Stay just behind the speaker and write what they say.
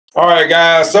All right,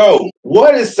 guys. So,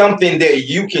 what is something that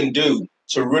you can do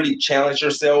to really challenge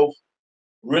yourself,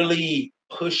 really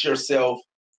push yourself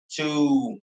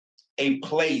to a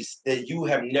place that you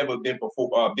have never been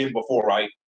before? Right?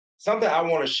 Something I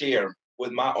want to share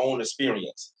with my own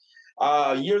experience.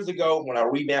 Years ago, when I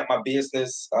revamped my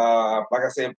business, like I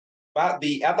said,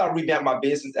 after I revamped my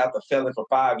business after failing for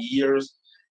 5 years,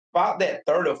 about that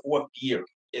third or fourth year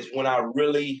is when I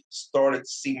really started to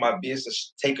see my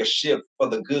business take a shift for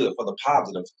the good, for the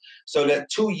positive. So that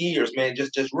 2 years, man,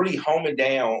 just really homing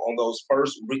down on those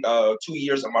first 2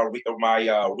 years of my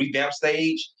revamp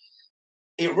stage.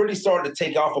 It really started to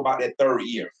take off about that third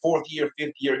year, fourth year,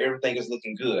 fifth year. Everything is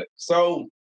looking good. So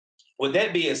with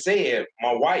that being said,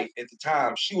 my wife at the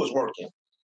time, she was working.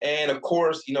 And of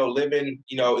course, living,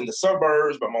 in the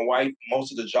suburbs, but my wife,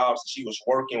 most of the jobs that she was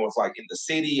working was like in the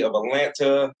city of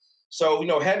Atlanta. So,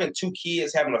 having two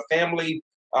kids, having a family,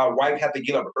 wife had to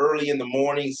get up early in the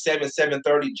morning,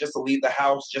 7:30, just to leave the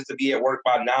house, just to be at work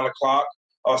by 9 o'clock.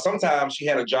 Or sometimes she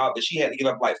had a job that she had to get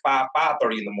up like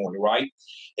 5:30 in the morning, right?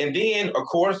 And then, of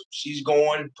course, she's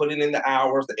going, putting in the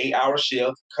hours, the 8 hour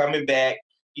shift, coming back.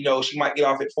 She might get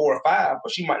off at 4 or 5,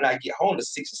 but she might not get home to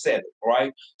 6 or 7,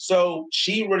 right? So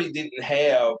she really didn't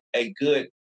have a good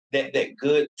that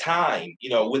good time,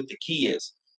 with the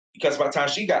kids. Because by the time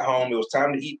she got home, it was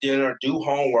time to eat dinner, do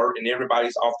homework, and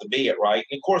everybody's off the bed, right?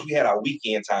 And of course, we had our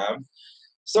weekend time.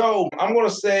 So I'm gonna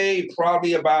say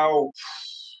probably about,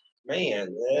 man,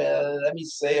 let me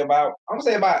say about I'm gonna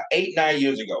say about 8, 9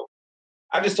 years ago.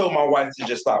 I just told my wife to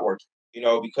just stop working,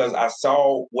 because I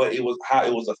saw how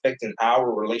it was affecting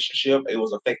our relationship. It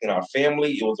was affecting our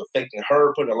family. It was affecting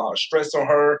her, putting a lot of stress on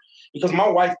her. Because my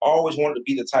wife always wanted to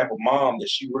be the type of mom that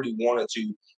she really wanted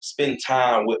to spend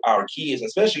time with our kids,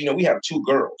 especially, we have two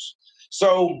girls.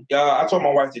 So I told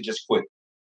my wife to just quit.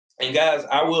 And guys,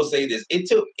 I will say this: it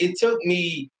took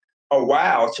me a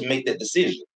while to make that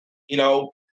decision, you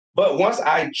know. But once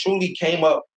I truly came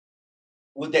up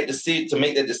with that decision to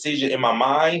make that decision in my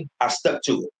mind, I stuck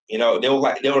to it.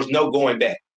 There was no going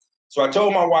back. So I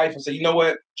told my wife, I said, you know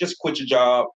what, just quit your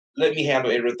job, let me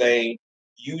handle everything.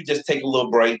 You just take a little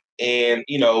break and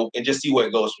and just see where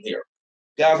it goes from here.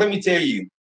 Guys, let me tell you,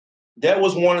 that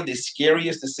was one of the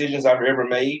scariest decisions I've ever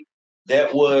made.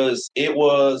 It was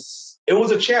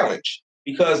a challenge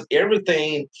because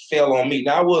everything fell on me.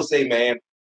 Now I will say, man,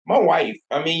 my wife,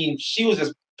 I mean, she was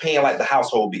just paying like the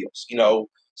household bills.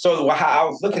 So how I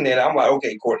was looking at it, I'm like,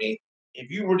 okay, Courtney,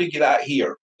 if you were to get out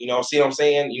here, see what I'm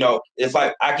saying? It's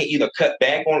like I can either cut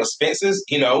back on expenses,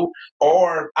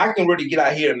 or I can really get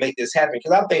out here and make this happen.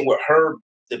 Because I think with her,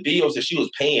 the bills that she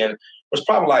was paying was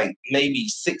probably like maybe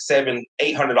six, seven,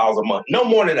 $800 a month, no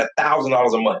more than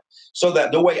 $1,000 a month. So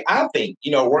that the way I think,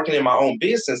 working in my own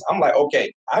business, I'm like,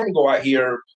 okay, I can go out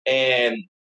here and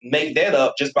make that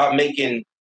up just by making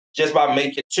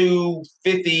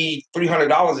 250,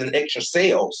 $300 in extra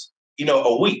sales,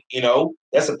 a week.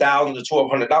 That's $1,000 to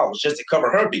 $1,200 just to cover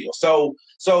her bill. So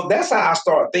that's how I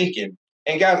start thinking.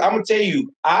 And guys, I'm gonna tell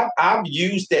you, I've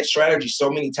used that strategy so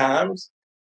many times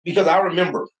because I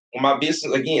remember when my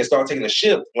business again started taking a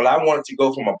shift when I wanted to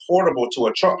go from a portable to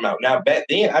a truck mount. Now back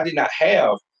then I did not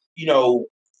have, you know,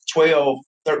 12,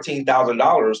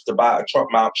 $13,000 to buy a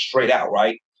truck mount straight out,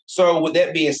 right? So with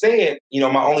that being said,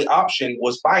 my only option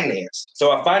was finance.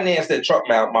 So I financed that truck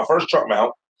mount, my first truck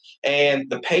mount, and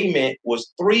the payment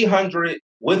was 300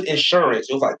 with insurance.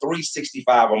 It was like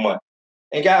 365 a month.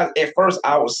 And guys, at first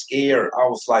I was scared. I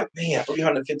was like, man,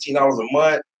 $315 a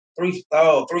month,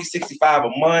 365 a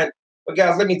month. But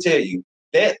guys, let me tell you,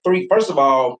 that three, first of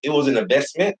all, it was an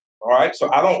investment. All right. So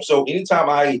anytime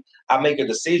I make a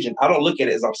decision, I don't look at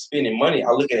it as I'm spending money.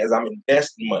 I look at it as I'm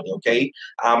investing money. Okay.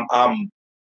 I'm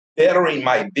bettering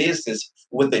my business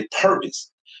with a purpose.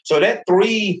 So that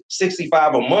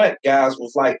 365 a month, guys,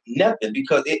 was like nothing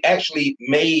because it actually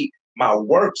made my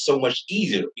work so much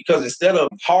easier because instead of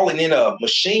hauling in a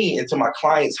machine into my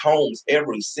clients' homes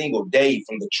every single day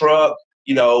from the truck,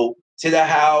 to the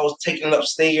house, taking it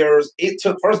upstairs, it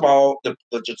took, first of all, the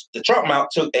truck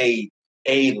mount took a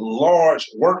large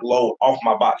workload off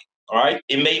my body. All right.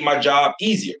 It made my job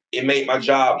easier. It made my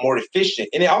job more efficient.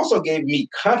 And it also gave me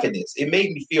confidence. It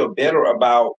made me feel better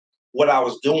about what I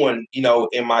was doing,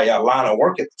 in my line of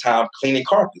work at the time, cleaning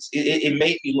carpets. It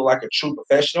made me look like a true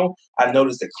professional. I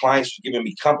noticed that clients were giving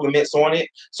me compliments on it.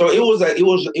 So it was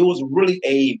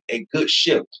really a good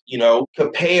shift,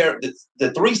 compared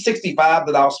the 365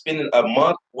 that I was spending a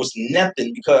month was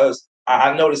nothing because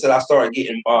I noticed that I started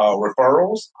getting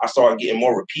referrals. I started getting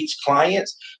more repeat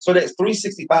clients. So that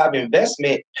 365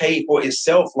 investment paid for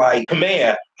itself like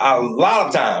command a lot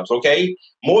of times, okay?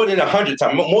 More than 100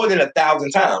 times, more than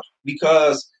 1,000 times.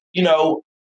 Because You know,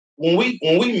 when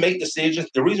we make decisions,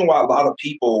 the reason why a lot of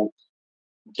people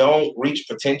don't reach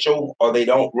potential or they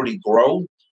don't really grow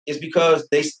is because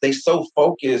they so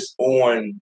focus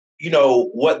on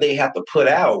what they have to put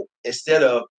out instead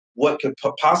of what could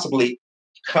possibly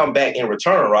come back in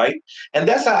return, right? And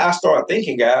that's how I start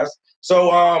thinking, guys. So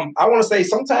I want to say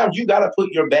sometimes you got to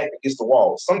put your back against the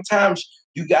wall. Sometimes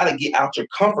you got to get out your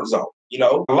comfort zone.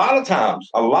 A lot of times,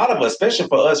 a lot of us, especially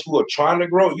for us who are trying to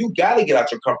grow, you got to get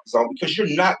out your comfort zone because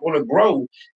you're not going to grow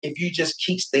if you just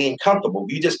keep staying comfortable.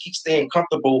 You just keep staying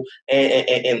comfortable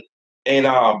and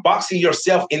boxing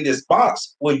yourself in this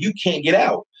box where you can't get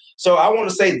out. So I want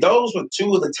to say those were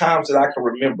two of the times that I can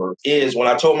remember is when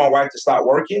I told my wife to stop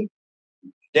working.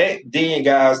 That then,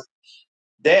 guys,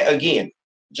 that again,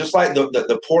 just like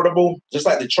the portable, just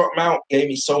like the truck mount, gave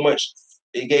me so much.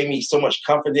 It gave me so much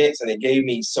confidence, and it gave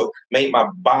me made my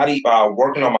body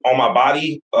working on my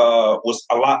body was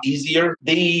a lot easier.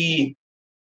 The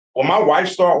When my wife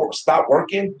stopped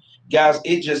working, guys,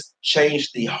 it just changed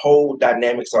the whole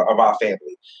dynamics of our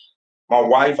family. My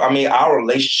wife, I mean, our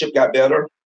relationship got better.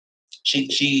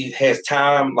 She has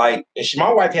time, like, and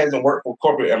my wife hasn't worked for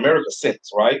corporate America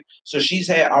since, right? So she's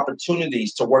had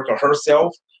opportunities to work on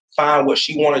herself, find what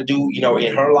she want to do,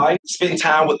 in her life, spend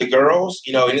time with the girls,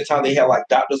 anytime they have like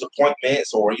doctor's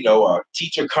appointments or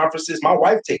teacher conferences. My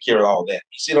wife take care of all that.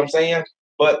 You see what I'm saying?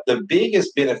 But the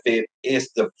biggest benefit is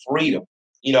the freedom.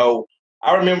 you know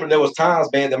I remember there was times,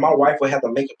 man, that my wife would have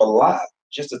to make up a lie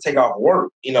just to take off work,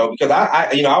 because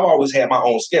I've always had my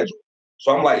own schedule.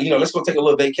 So I'm like, let's go take a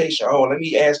little vacation. Oh, let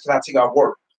me ask, can I take off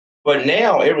work? But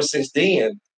now, ever since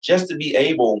then, just to be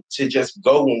able to just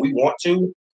go when we want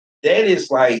to, that is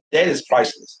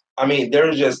priceless. I mean,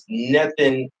 there's just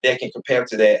nothing that can compare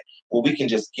to that where we can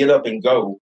just get up and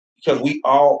go because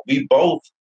we both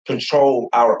control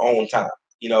our own time.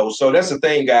 So that's the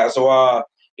thing, guys. So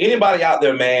anybody out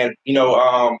there, man,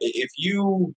 if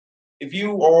you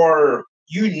are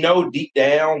deep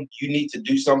down you need to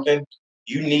do something,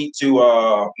 you need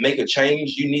to make a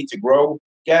change, you need to grow,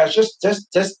 guys, just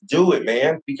do it,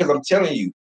 man, because I'm telling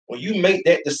you, when you make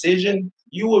that decision,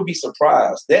 you will be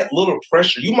surprised. That little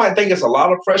pressure, you might think it's a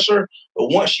lot of pressure, but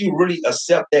once you really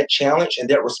accept that challenge and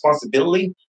that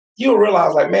responsibility, you'll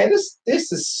realize, like, man, this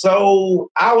is so,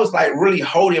 I was like really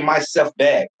holding myself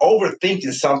back,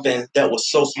 overthinking something that was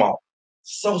so small,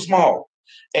 so small.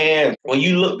 And when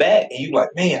you look back and you like,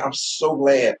 man, I'm so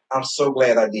glad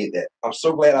I did that. I'm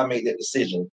so glad I made that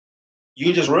decision.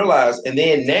 You just realize, and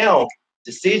then now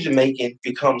decision making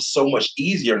becomes so much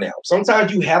easier now.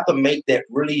 Sometimes you have to make that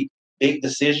really big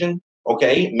decision,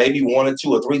 okay, maybe one or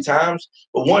two or three times,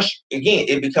 but once again,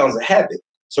 it becomes a habit.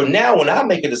 So now when I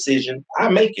make a decision, I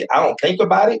make it. I don't think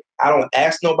about it. I don't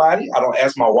ask nobody. I don't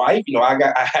ask my wife.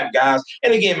 I have guys,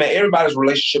 and again, man, everybody's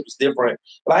relationship is different,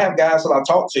 but I have guys that I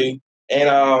talk to,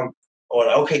 and or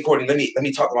okay, Courtney, let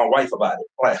me talk to my wife about it.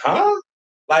 I'm like, huh?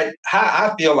 Like, how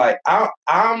I feel like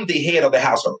I'm the head of the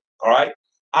household. All right.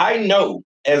 I know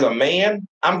as a man,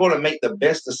 I'm going to make the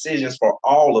best decisions for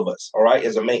all of us. All right.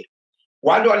 As a man,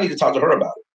 why do I need to talk to her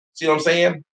about it? See what I'm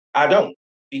saying? I don't,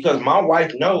 because my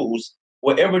wife knows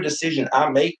whatever decision I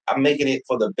make, I'm making it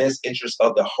for the best interest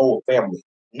of the whole family,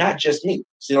 not just me.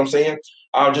 See what I'm saying?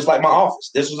 Just like my office,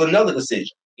 this was another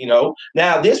decision.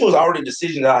 Now this was already a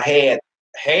decision that I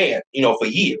had for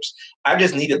years. I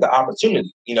just needed the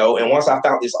opportunity. And once I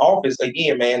found this office,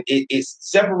 again, man, it's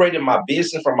separated my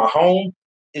business from my home.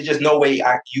 It's just no way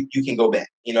you can go back.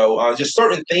 Just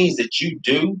certain things that you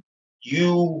do,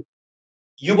 you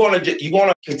you're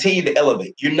gonna continue to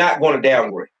elevate. You're not going to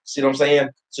downgrade. See what I'm saying?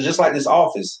 So just like this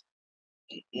office,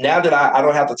 now that I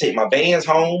don't have to take my vans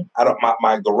home, I don't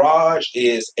my garage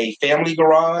is a family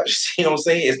garage. You know what I'm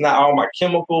saying? It's not all my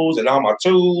chemicals and all my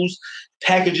tools.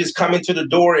 Packages coming to the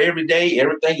door every day.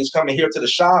 Everything is coming here to the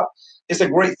shop. It's a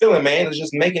great feeling, man. It's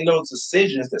just making those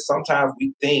decisions that sometimes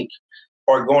we think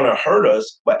are going to hurt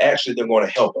us, but actually they're going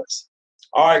to help us.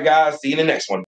 All right, guys. See you in the next one.